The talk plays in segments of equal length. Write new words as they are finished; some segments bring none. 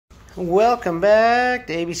Welcome back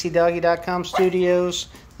to Abcdoggy.com studios.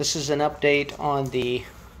 This is an update on the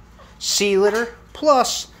sea litter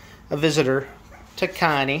plus a visitor,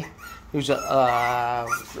 Takani, who's a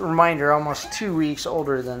reminder, almost 2 weeks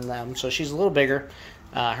older than them, so she's a little bigger.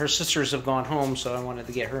 Her sisters have gone home, so I wanted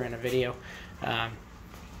to get her in a video.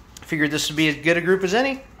 Figured this would be as good a group as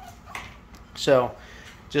any. So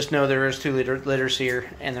just know there is 2 litters here,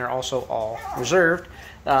 and they're also all reserved.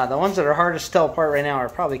 The ones that are hardest to tell apart right now are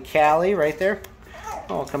probably Callie right there.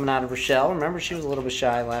 Oh, coming out of her shell. Remember, she was a little bit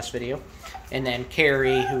shy last video. And then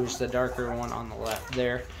Carrie, who's the darker one on the left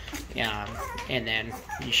there. And then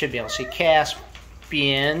you should be able to see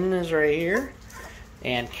Caspian is right here.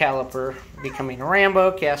 And Caliper becoming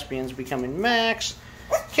Rambo. Caspian's becoming Max.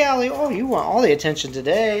 Callie, oh, you want all the attention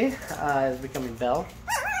today, is becoming Belle.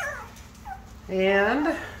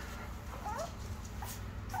 And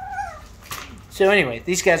so anyway,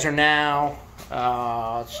 these guys are now,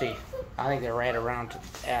 let's see, I think they're right around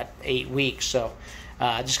at 8 weeks. So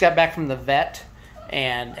I just got back from the vet,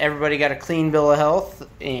 and everybody got a clean bill of health,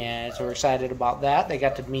 and so we're excited about that. They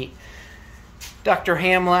got to meet Dr.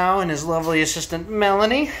 Hamlau and his lovely assistant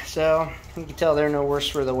Melanie, so you can tell they're no worse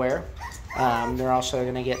for the wear. They're also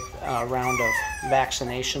going to get a round of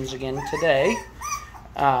vaccinations again today.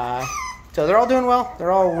 So they're all doing well.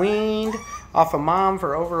 They're all weaned off of mom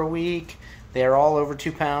for over a week. They're all over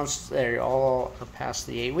 2 pounds. They're all past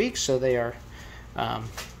the 8 weeks, so they are,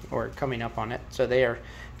 or coming up on it. So they are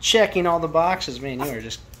checking all the boxes. Man, you are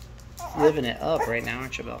just living it up right now,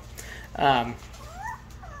 aren't you, Bill?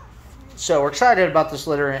 So we're excited about this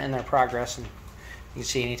litter and their progress. And you can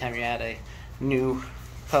see anytime you add a new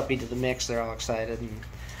puppy to the mix, they're all excited and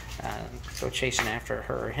go chasing after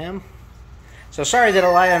her or him. So sorry that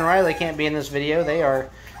Elia and Riley can't be in this video. They are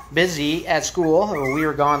busy at school. We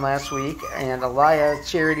were gone last week, and Elia,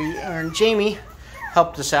 Charity, and Jamie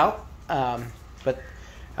helped us out. But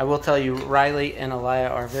I will tell you, Riley and Elia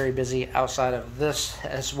are very busy outside of this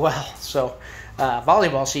as well. So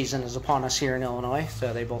volleyball season is upon us here in Illinois,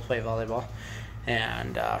 so they both play volleyball.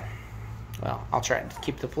 And, well, I'll try to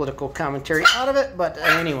keep the political commentary out of it, but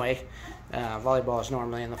anyway, volleyball is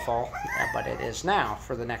normally in the fall, but it is now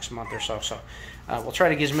for the next month or so. So we'll try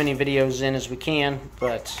to get as many videos in as we can,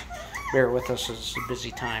 but bear with us, it's a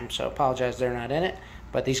busy time. So apologize they're not in it,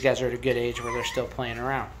 but these guys are at a good age where they're still playing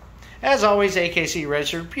around. As always, AKC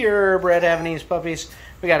registered purebred Havanese puppies.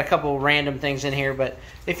 We got a couple random things in here, but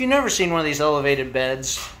if you've never seen one of these elevated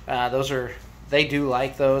beds, they do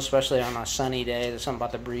like those, especially on a sunny day. There's something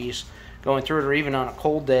about the breeze going through it, or even on a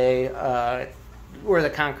cold day where the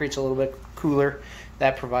concrete's a little bit cooler.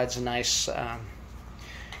 That provides a nice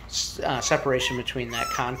separation between that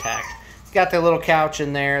contact. Got their little couch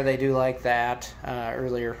in there. They do like that.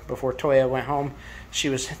 Earlier, before Toya went home, she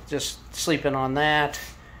was just sleeping on that.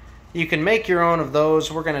 You can make your own of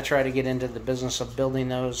those. We're going to try to get into the business of building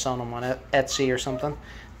those, selling them on Etsy or something.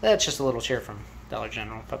 That's just a little chair from Dollar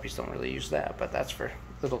General. Puppies don't really use that, but that's for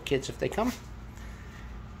little kids if they come.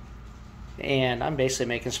 And I'm basically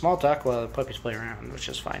making small talk while the puppies play around, which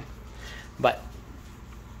is fine. But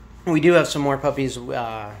we do have some more puppies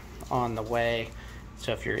on the way.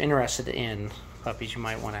 So if you're interested in puppies, you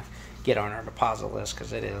might want to get on our deposit list,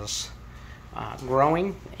 because it is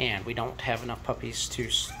growing, and we don't have enough puppies to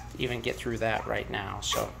even get through that right now.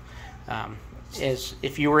 So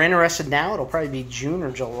if you were interested now, it'll probably be June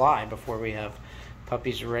or July before we have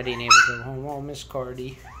puppies ready and able to go home. Oh, Miss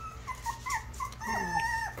Cardi.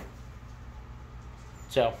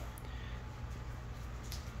 So,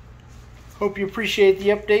 hope you appreciate the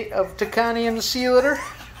update of Takani and the sea litter.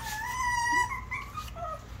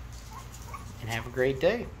 And have a great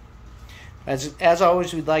day. As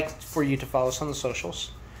always, we'd like for you to follow us on the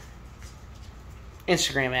socials.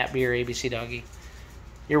 Instagram at BeerABCDoggy.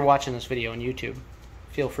 You're watching this video on YouTube.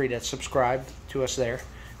 Feel free to subscribe to us there.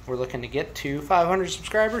 We're looking to get to 500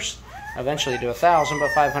 subscribers. Eventually to 1,000,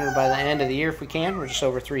 but 500 by the end of the year if we can. We're just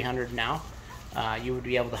over 300 now. You would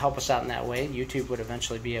be able to help us out in that way. YouTube would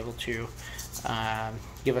eventually be able to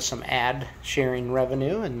give us some ad sharing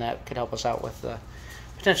revenue, and that could help us out with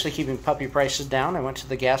potentially keeping puppy prices down. I went to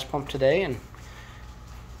the gas pump today and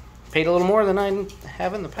paid a little more than I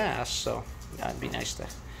have in the past, so it'd be nice to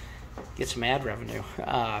get some ad revenue.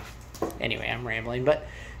 Anyway, I'm rambling, but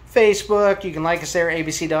Facebook, you can like us there,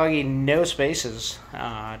 Abcdoggy, no spaces.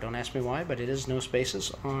 Don't ask me why, but it is no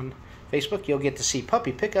spaces on Facebook. You'll get to see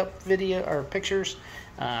puppy pickup video or pictures.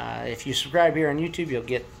 If you subscribe here on YouTube, you'll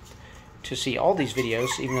get to see all these videos,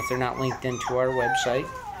 even if they're not linked into our website.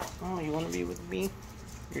 Oh, you want to be with me?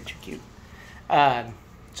 You're too cute.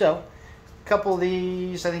 So couple of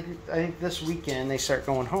these, I think this weekend they start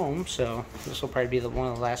going home, so this will probably be one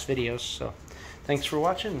of the last videos. So thanks for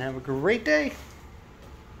watching and have a great day.